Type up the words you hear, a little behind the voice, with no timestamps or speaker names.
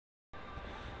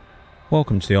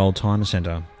Welcome to the Oldtimer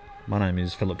Centre. My name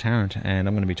is Philip Tarrant and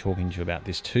I'm going to be talking to you about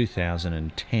this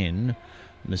 2010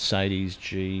 Mercedes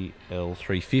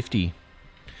GL350.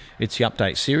 It's the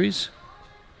update series.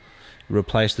 It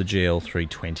replaced the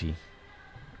GL320.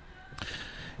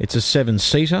 It's a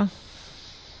 7-seater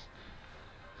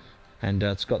and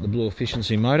it's got the blue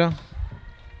efficiency motor,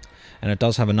 and it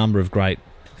does have a number of great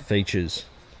features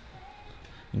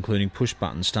including push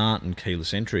button start and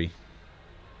keyless entry.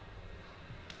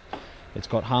 It's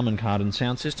got Harman Kardon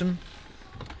sound system,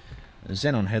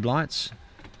 xenon headlights,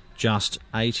 just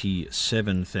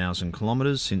 87,000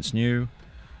 kilometres since new,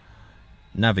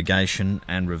 navigation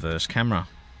and reverse camera.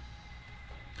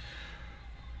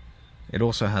 It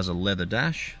also has a leather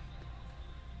dash.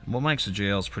 What makes the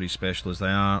GLs pretty special is they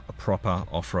are a proper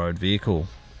off-road vehicle,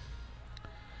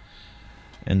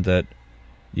 and that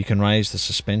you can raise the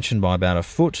suspension by about a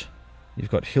foot. You've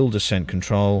got hill descent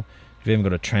control. You've even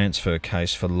got a transfer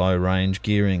case for low range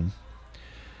gearing.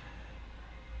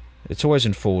 It's always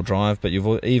in four-wheel drive, but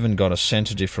you've even got a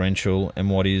centre differential, and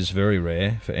what is very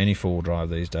rare for any four-wheel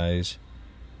drive these days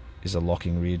is a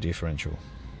locking rear differential.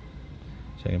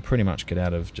 So you can pretty much get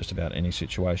out of just about any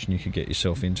situation you could get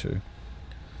yourself into.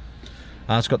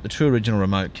 It's got the two original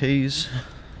remote keys,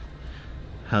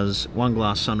 has one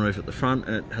glass sunroof at the front,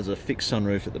 and it has a fixed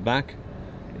sunroof at the back.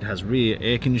 It has rear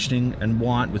air conditioning, and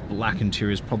white with black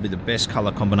interior is probably the best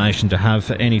colour combination to have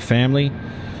for any family.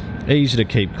 Easy to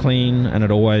keep clean, and it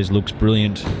always looks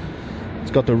brilliant. It's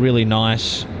got the really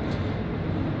nice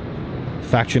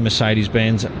factory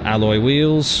Mercedes-Benz alloy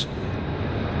wheels.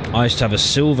 I used to have a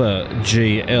silver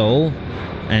GL,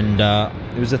 and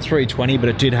it was a 320, but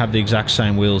it did have the exact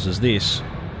same wheels as this,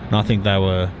 and I think they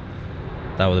were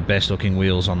the best looking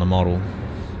wheels on the model.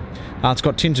 It's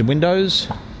got tinted windows,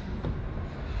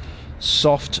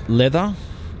 soft leather,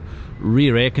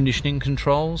 rear air conditioning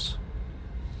controls.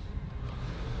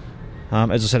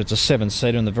 As I said, it's a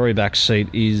 7-seater, and the very back seat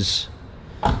is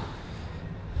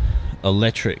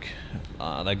electric.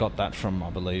 They got that from, I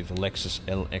believe, the Lexus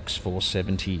LX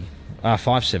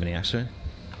 570 actually.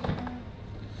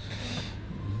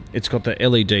 It's got the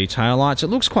LED taillights. It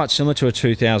looks quite similar to a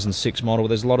 2006 model, but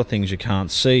there's a lot of things you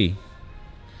can't see.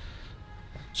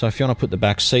 So if you want to put the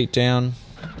back seat down,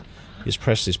 just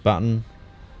press this button.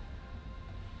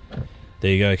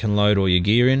 There you go, you can load all your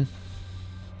gear in.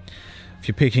 If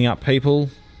you're picking up people,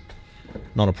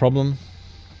 not a problem.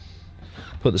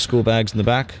 Put the school bags in the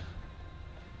back.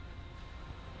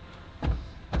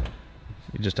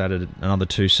 You just added another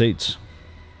 2 seats.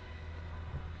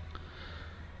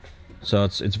 So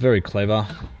it's very clever.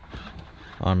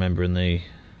 I remember in the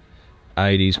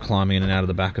 80s climbing in and out of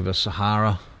the back of a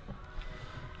Sahara,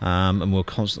 and we're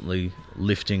constantly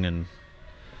lifting and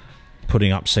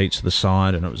putting up seats to the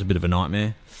side, and it was a bit of a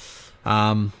nightmare.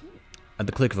 At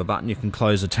the click of a button you can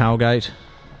close the tailgate.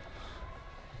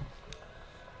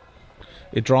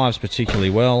 It drives particularly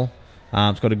well.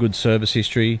 It's got a good service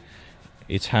history.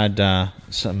 It's had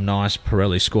some nice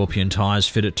Pirelli Scorpion tyres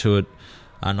fitted to it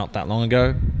not that long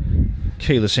ago.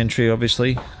 Keyless entry,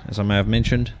 obviously, as I may have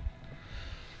mentioned.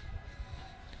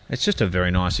 It's just a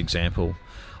very nice example.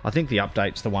 I think the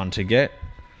update's the one to get.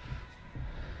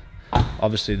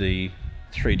 Obviously the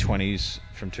 320s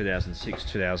from 2006,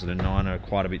 2009 are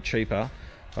quite a bit cheaper,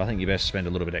 but I think you best spend a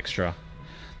little bit extra.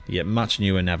 You get much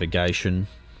newer navigation,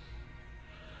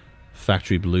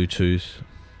 factory Bluetooth,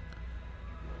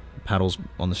 paddles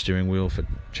on the steering wheel for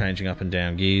changing up and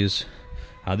down gears.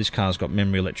 This car's got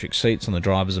memory electric seats on the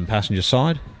driver's and passenger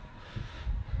side,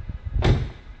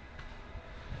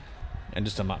 and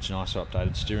just a much nicer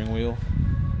updated steering wheel.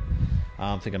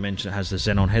 I think I mentioned it has the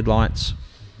xenon headlights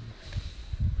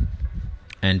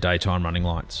and daytime running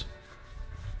lights.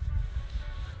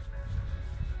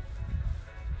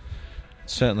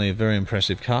 It's certainly a very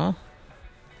impressive car.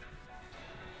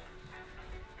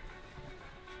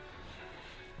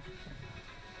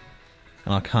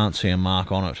 And I can't see a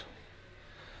mark on it.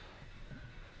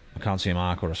 I can't see a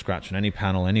mark or a scratch on any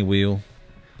panel, any wheel.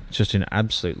 It's just in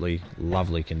absolutely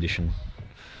lovely condition,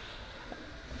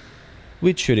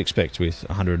 which you'd expect with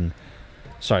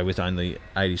with only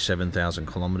 87,000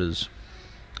 kilometres.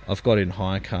 I've got in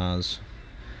hire cars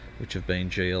which have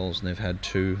been GLs and they've had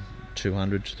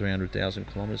 200 to 300,000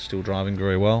 kilometres, still driving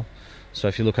very well. So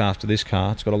if you look after this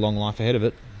car, it's got a long life ahead of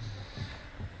it.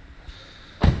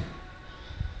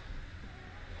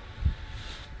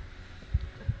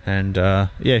 And yeah,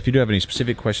 if you do have any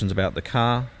specific questions about the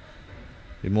car,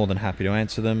 I'd be more than happy to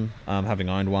answer them. Having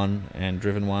owned one and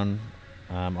driven one,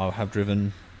 I have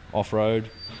driven off-road.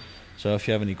 So if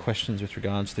you have any questions with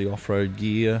regards to the off-road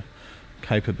gear,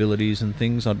 capabilities and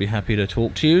things, I'd be happy to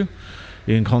talk to you.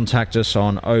 You can contact us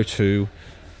on 02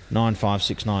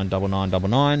 9569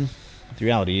 9999. The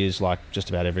reality is, like just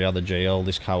about every other GL,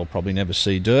 this car will probably never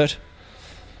see dirt.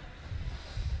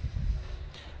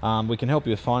 We can help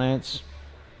you with finance.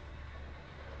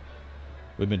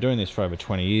 We've been doing this for over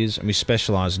 20 years, and we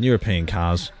specialise in European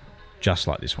cars just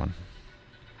like this one.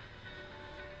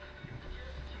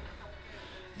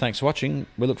 Thanks for watching.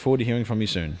 We look forward to hearing from you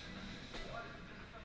soon.